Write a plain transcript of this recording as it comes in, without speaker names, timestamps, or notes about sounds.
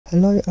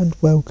Hello and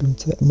welcome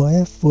to my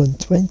F1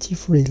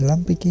 23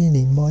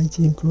 Lamborghini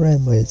Mighty and Career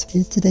Modes.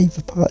 Here today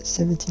for part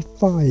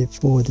 75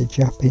 for the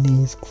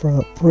Japanese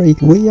Grand Prix.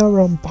 We are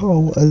on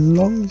pole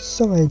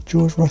alongside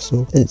George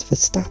Russell, and it's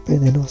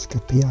Verstappen and Oscar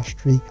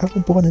Piastri,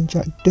 Albon and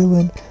Jack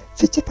Doohan,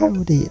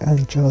 Fittipaldi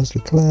and Charles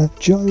Leclerc,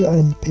 Joe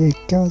and Pierre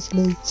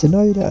Gasly,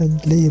 Tsunoda and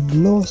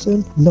Liam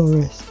Lawson,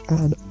 Norris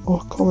and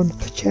Ocon,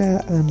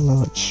 Pacher and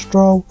Lance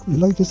Stroll,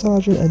 Logan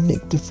Sargent and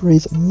Nick De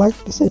Vries,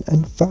 Magnussen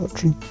and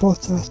Valtteri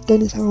Bottas,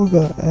 Dennis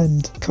Hauger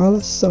and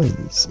Carlos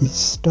Sainz is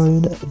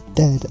stone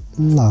dead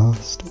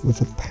last with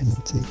a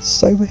penalty.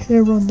 So we're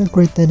here on the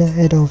grid then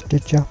ahead of the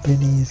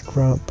Japanese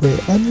Grand Prix.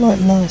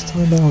 Unlike last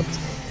time out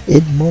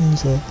in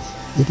Monza,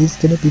 it is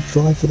going to be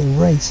dry for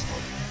the race,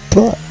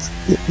 but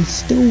it was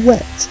still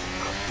wet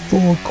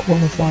for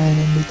qualifying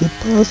and we did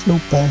personal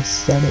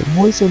bests, and it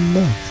was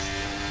enough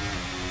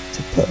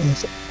to put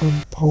us on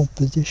pole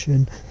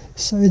position.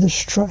 So the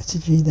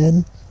strategy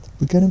then,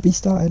 we're going to be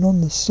starting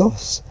on the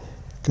softs,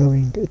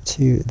 going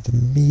to the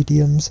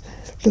mediums,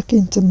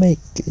 looking to make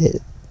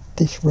it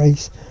this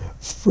race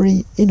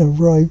 3 in a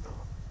row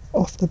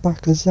off the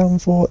back of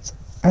Zandvoort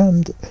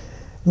and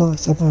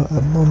last time out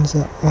at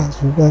Monza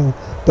as well.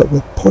 But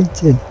we're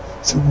pointing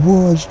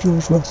towards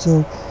George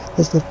Russell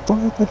as the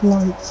firewood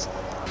lights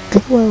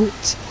go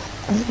out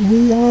and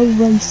we are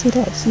racing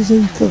at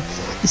Suzuka.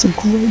 It's a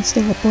great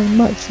start by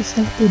Max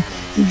Verstappen,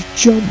 who's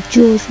jumped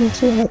George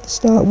Russell at the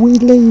start. We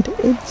lead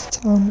into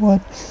turn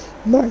 1.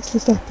 Max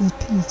Verstappen's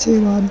P2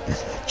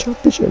 and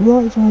championship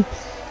rival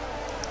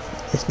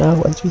is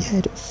now as we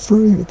head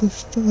through the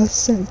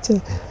first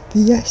sector.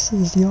 The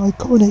S's, the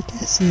iconic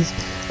S's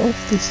of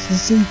the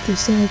Suzuka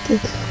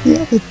circuit. We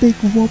have a big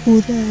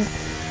wobble there.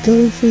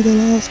 Going through the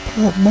last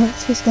part,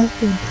 Max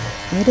Verstappen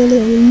had a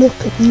little look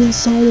at the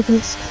inside of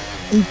us.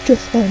 He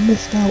just about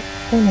missed out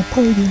on a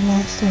podium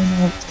last time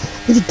out.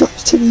 As he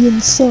goes to the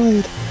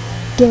inside,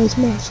 does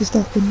Max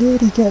Verstappen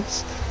nearly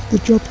gets the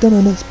job done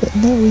on us, but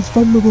now he's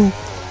vulnerable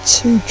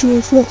to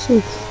George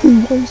Russell, who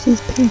wants his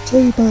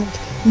P2 back,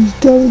 who's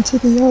going to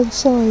the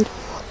outside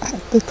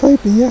at the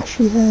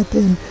Kobayashi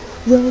hairpin.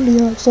 Round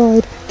the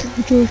outside,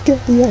 can George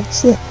get the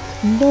exit?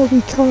 No,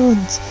 he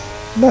can't.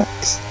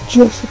 Max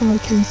just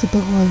about keeps it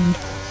behind,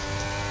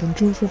 and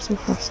George Russell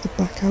has to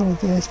back out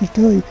of there as we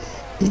go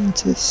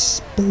into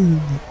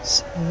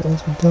spoons.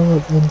 As we go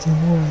up then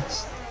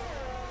towards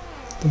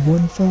the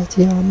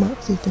 130R,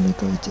 Max is going to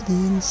go to the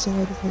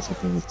inside of us.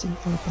 If he was too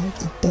far back,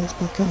 he does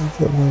back out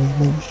of it while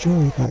he makes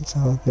sure he backs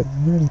out of it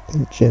and really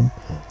pinch him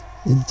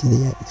into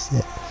the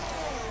exit.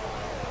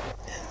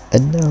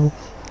 And now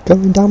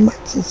going down,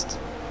 Max is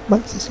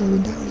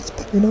slowing down, he's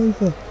pulling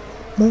over.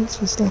 Max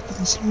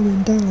Verstappen is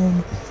slowing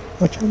down.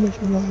 My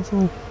championship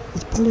rival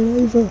is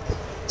pulling over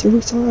to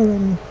retire,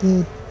 and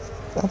the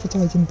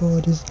advertising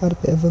board has had a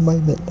bit of a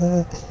moment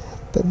there.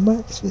 But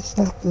Max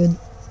Verstappen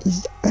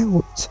is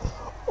out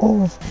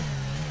of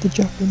the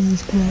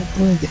Japanese Grand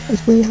Prix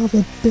as we have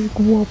a big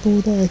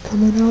wobble there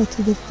coming out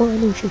of the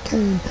final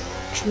chicane.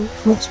 George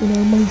Russell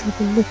now may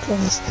have a look at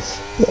us,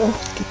 but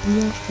Oscar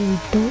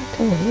Piastri, don't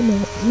count him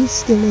out, he's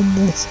still in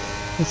this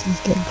as he's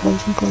getting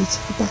closer and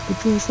closer to the back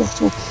of George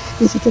Russell.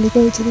 Is he going to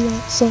go to the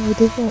outside?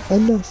 There's not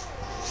enough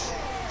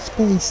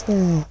space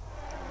there,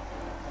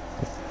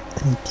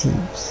 and he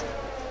keeps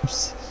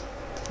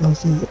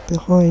Piastri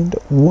behind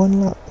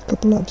one lap. A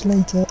couple laps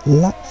later,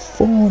 lap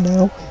 4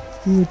 now,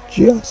 we are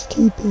just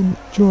keeping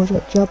George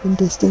at jabbing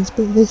distance,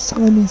 but this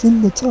time he's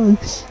in the toe,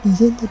 he's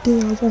in the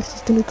DRS,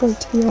 he's going to go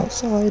to the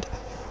outside.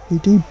 We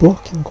do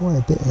block him quite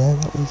a bit there.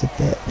 That was a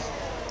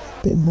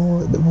bit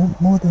more than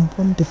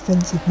one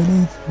defensive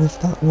manoeuvre with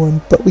that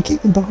one, but we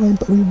keep him behind,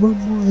 but we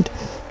run wide.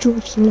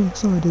 George is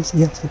alongside us,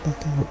 he has to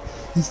back out,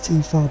 he's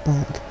too far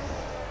back.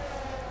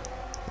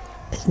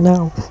 It's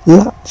now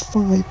lap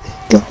 5,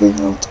 going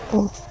out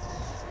of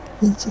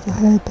into the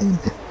hairpin.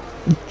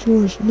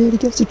 George nearly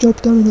gets the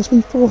job done as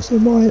we force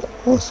him wide.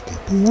 Oscar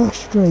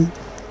Piastri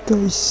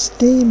goes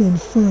steaming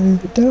through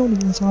down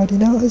the inside. He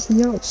now has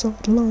the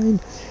outside line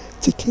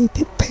to keep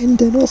it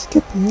pinned, and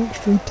Oscar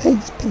Piastri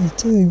takes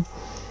P2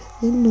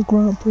 in the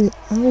Grand Prix.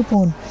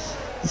 Albon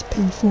is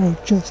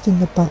P4 just in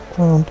the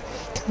background.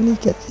 Can he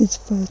get his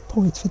first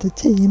points for the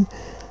team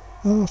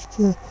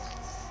after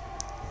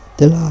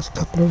the last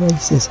couple of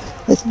races?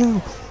 There's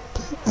now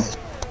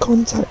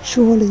contact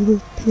surely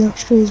with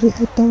Piastri as we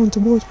head down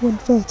towards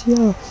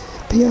 130R.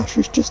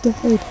 Piastri's just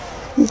ahead,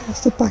 he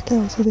has to back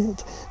out of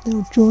it.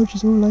 Now George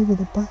is all over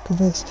the back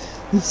of us.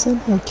 We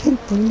somehow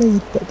keep the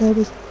lead, but there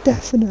was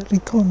definitely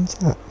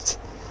contact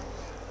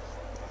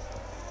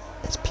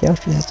as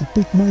Piastri has a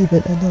big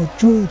moment, and now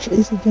George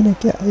isn't going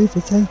to get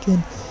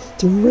overtaken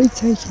to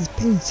retake his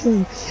P2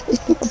 in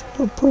the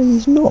Grand Prix.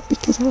 He's not,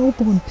 because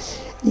Albon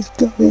is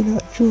going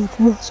at George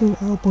Russell.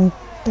 Albon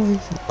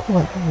doesn't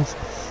quite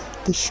have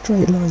the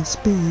straight line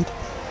speed.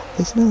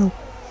 As now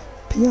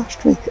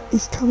Piastri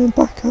is coming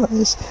back at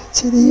us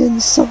to the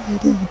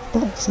inside, he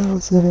backs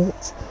out of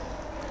it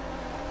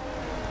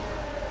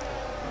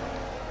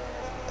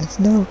As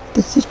now,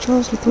 this is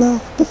Charles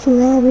Leclerc. The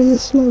Ferrari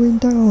is slowing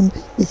down.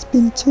 It's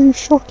been 2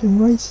 shocking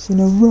races in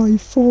a row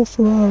for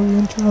Ferrari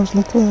and Charles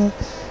Leclerc.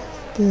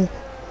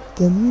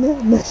 The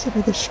messing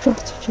with the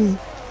strategy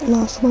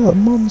last night at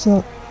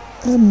Monza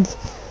and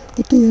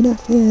the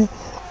DNF here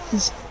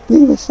is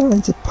we were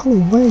starting to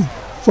pull away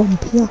from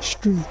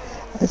Piastri,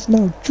 as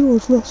now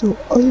George Russell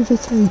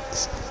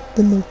overtakes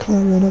the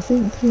McLaren. I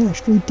think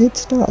Piastri did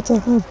start to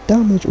have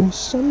damage or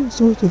some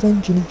sort of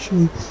engine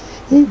issue.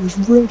 He was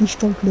really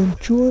struggling.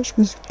 George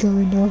was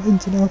going out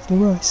hunting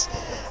after us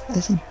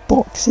as he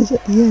boxes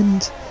at the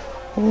end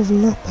of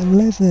lap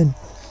 11.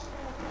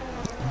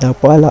 Now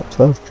by lap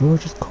 12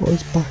 George has caught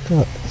us back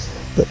up,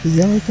 but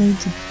we are going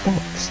to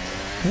box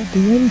at the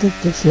end of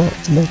this lap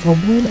to make our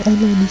one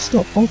and only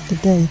stop of the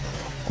day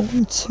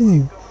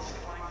onto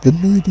the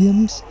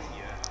mediums.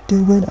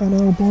 Doohan and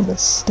Albon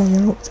stay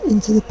out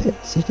into the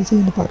pits. You can see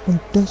in the background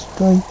does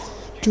go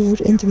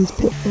George into his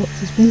pit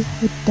box as we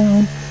head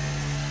down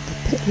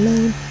the pit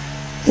lane,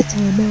 hit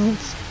our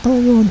marks,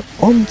 bang on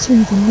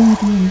onto the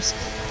mediums.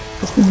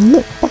 As we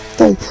look back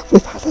though,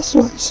 we've had a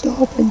slow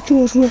stop and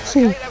George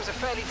Russell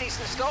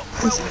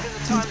has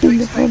been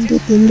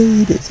handed the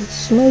lead. It's a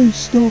slow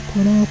stop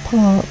on our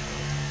part.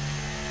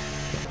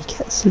 We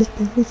kept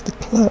slipping with the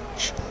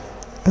clutch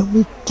and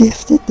we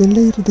gifted the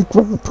lead of the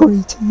Grand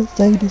Prix to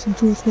Mercedes and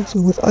George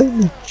Russell with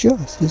only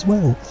just as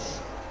well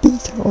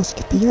beat out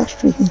Oscar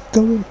Piastri, who's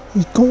gone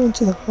on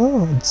to the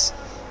hards.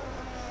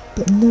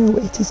 But now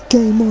it is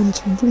game on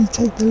to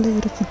retake the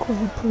lead of the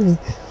Grand Prix.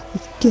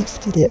 We've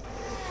gifted it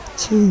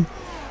to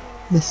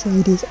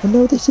Mercedes, and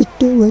now this is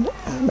Doohan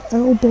and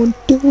Albon.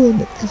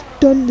 Doohan has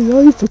done the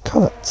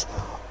overcut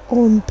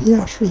on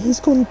Piastri. He's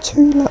gone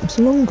 2 laps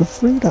longer,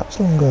 3 laps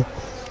longer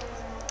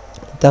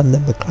than the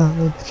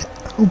McLaren.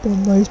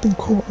 Albon though has been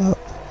caught up.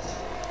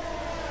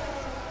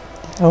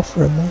 The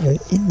Alfa Romeo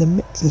in the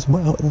mix as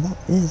well, and that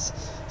is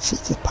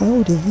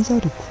Fittipaldi.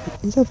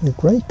 He's having a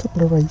great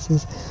couple of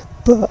races,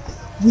 but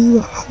we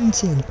were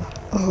hunting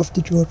after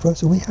George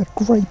Russell. We had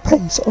great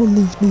pace on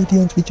these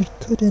mediums. We just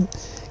couldn't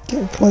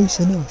get close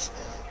enough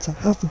to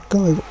have a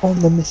go on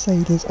the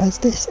Mercedes, as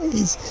this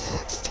is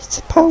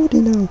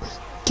Fittipaldi now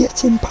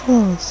getting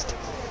past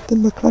the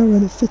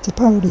McLaren of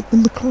Fittipaldi. The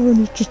McLaren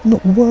is just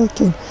not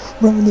working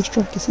around this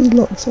track as he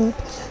locks up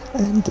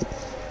and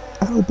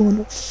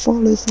Albon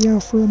follows the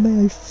Alfa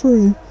Romeo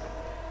through.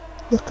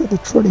 Look at the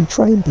trolley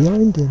train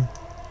behind him.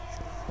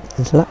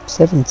 It's lap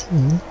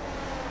 17.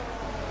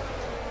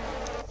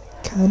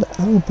 Can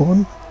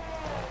Albon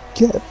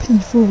get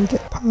P4 and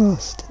get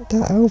past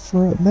that Alfa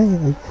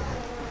Romeo?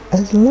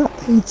 As lap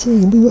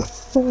 18, we were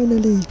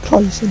finally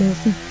close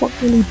enough. We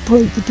finally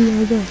broke the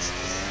DRS.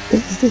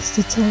 Is this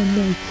the time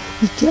though?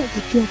 We get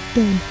the job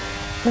done.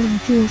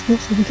 And George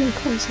Russell, we get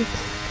closer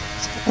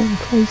and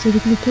closer. We're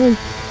going to go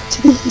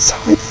to the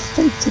inside,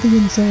 fake to the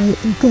inside,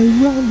 and go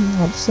round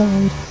the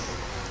outside.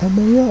 And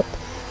we're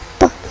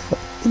back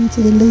up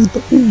into the lead,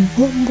 but we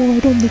run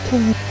wide on the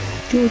curb.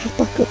 George is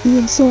back up the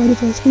inside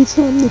of us. We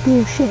slam the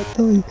door shut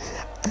though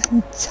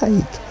and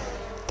take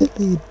the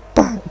lead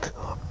back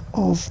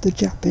of the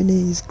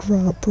Japanese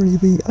Grand Prix.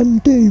 We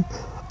undo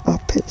our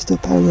pit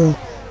stop error.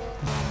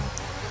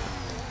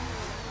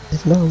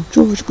 It's now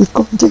George, we've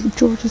gone deep.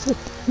 George is up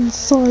the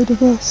inside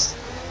of us,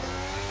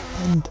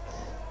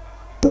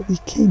 but we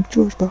keep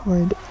George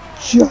behind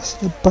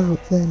just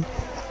about then.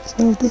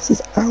 So now this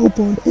is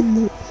Albon in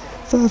the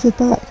further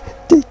back.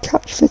 Did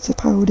catch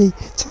Fittipaldi,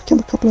 took him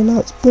a couple of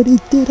laps, but he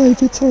did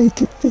overtake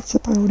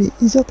Fittipaldi.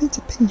 He's up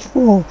into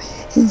P4.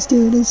 He's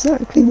doing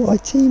exactly what a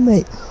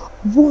teammate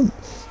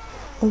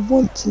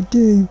want to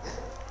do,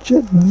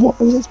 just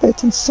what I was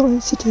expecting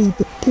Sainz to do,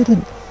 but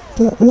didn't.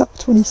 But at lap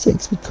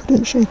 26 we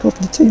couldn't shake off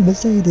the 2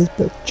 Mercedes,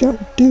 but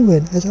Jack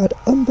Doohan has had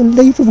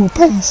unbelievable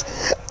pace,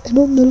 and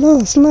on the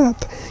last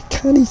lap,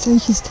 can he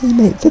take his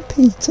teammate for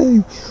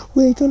P2?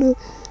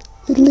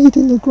 We're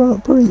leading the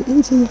Grand Prix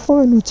into the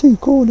final 2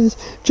 corners.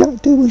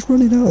 Jack Doohan's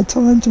running out of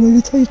time to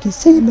overtake his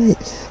teammate,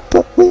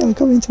 but we are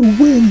going to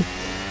win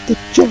the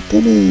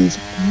Japanese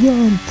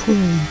Grand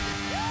Prix.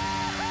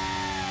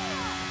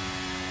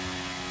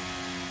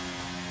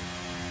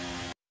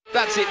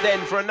 That's it then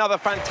for another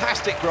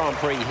fantastic Grand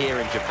Prix here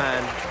in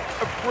Japan.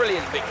 A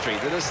brilliant victory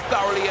that has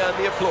thoroughly earned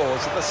the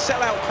applause of the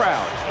sellout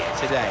crowd here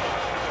today.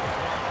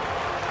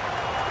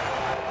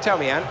 Tell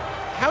me, Anne,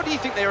 how do you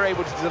think they were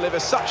able to deliver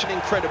such an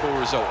incredible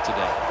result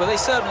today? Well, they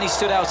certainly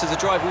stood out as a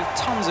driver with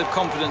tons of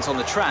confidence on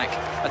the track.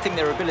 I think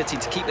their ability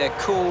to keep their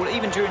cool,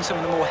 even during some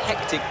of the more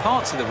hectic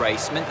parts of the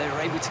race, meant they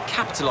were able to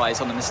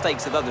capitalise on the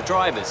mistakes of other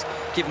drivers,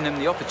 giving them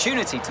the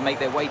opportunity to make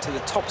their way to the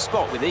top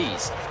spot with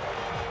ease.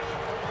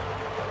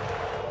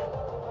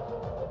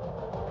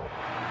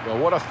 Well,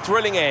 what a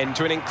thrilling end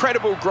to an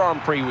incredible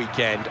Grand Prix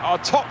weekend. Our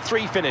top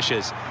 3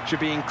 finishers should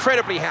be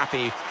incredibly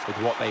happy with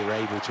what they were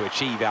able to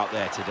achieve out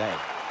there today.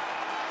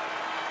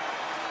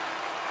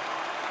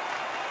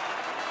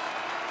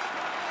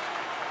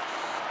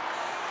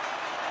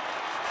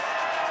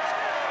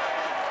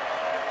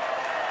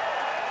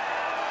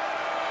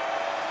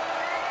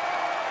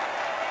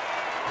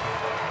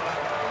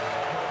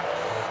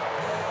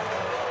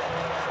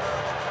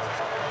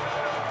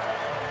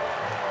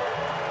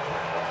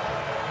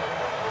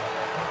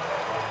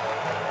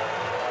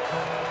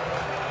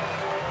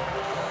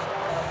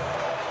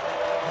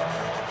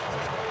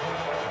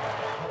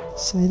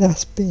 So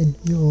that's been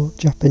your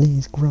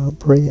Japanese Grand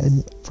Prix,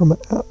 and from an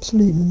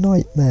absolute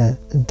nightmare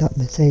that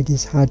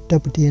Mercedes had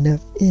double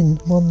DNF in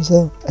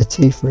Monza, a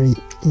 2-3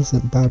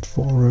 isn't bad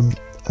for them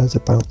as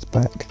a bounce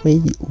back.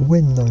 We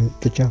win though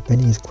the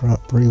Japanese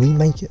Grand Prix, we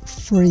make it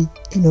 3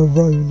 in a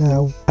row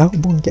now.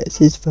 Albon gets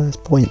his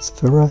first points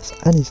for us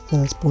and his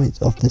first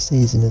points of the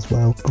season as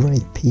well.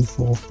 Great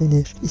P4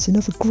 finish. It's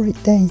another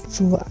great day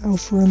for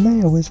Alfa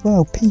Romeo as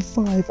well,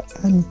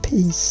 P5 and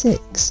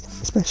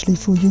P6, especially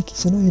for Yuki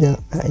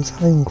Tsunoda at his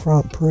home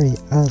Grand Prix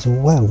as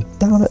well.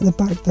 Down at the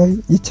back though,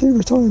 your 2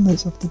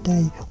 retirements of the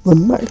day were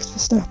Max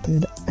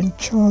Verstappen and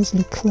Charles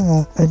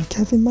Leclerc, and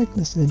Kevin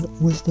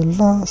Magnussen was the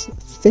last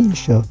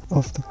finisher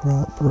of the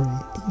Grand Prix.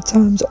 In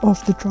terms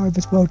of the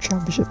Drivers' World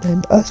Championship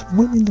then, us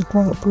winning the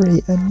Grand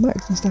Prix and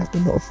Max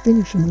Verstappen not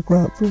finishing the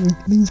Grand Prix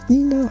means we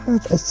now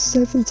have a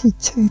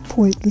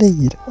 72-point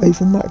lead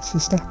over Max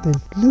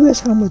Verstappen. Lewis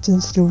Hamilton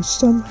still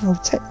somehow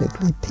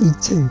technically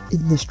P2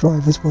 in this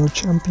Drivers' World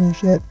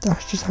Championship.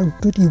 That's just how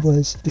good he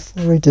was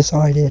before he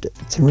decided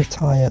to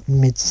retire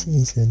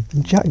mid-season.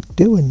 And Jack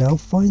Doohan now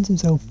finds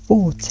himself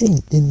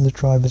 14th in the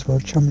Drivers'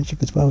 World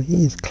Championship as well.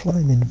 He is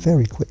climbing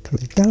very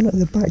quickly. Down at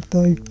the back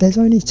though,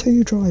 there's only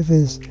 2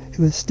 drivers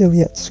who are still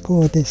yet to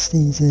score this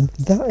season.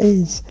 That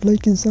is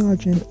Logan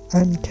Sargent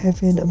and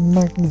Kevin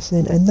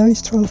Magnussen, and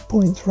those 12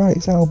 points for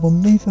Alex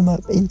Albon move him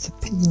up into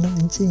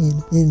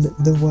P19 in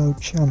the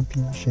World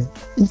Championship.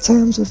 In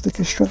terms of the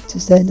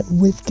Constructors then,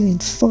 we've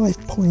gained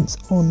 5 points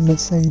on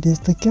Mercedes.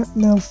 The gap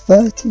now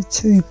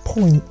 32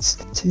 points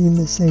to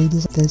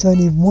Mercedes. There's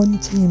only 1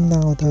 team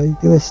now though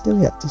who are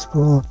still yet to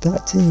score.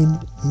 That team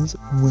is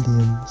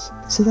Williams.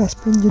 So that's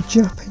been your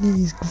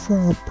Japanese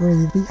Grand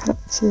Prix. We had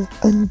to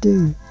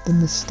undo the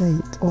mistake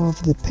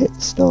of the pit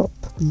stop.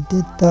 We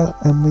did that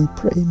and we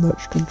pretty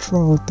much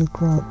controlled the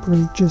Grand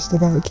Prix, just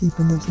about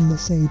keeping the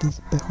Mercedes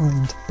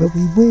behind. But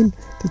we win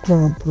the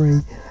Grand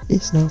Prix.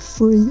 It's now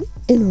 3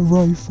 in a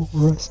row for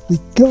us. We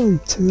go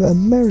to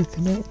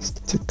America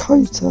next, to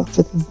COTA,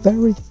 for the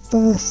very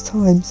first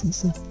time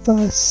since the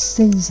first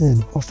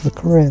season of the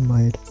career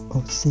mode.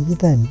 I'll see you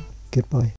then. Goodbye.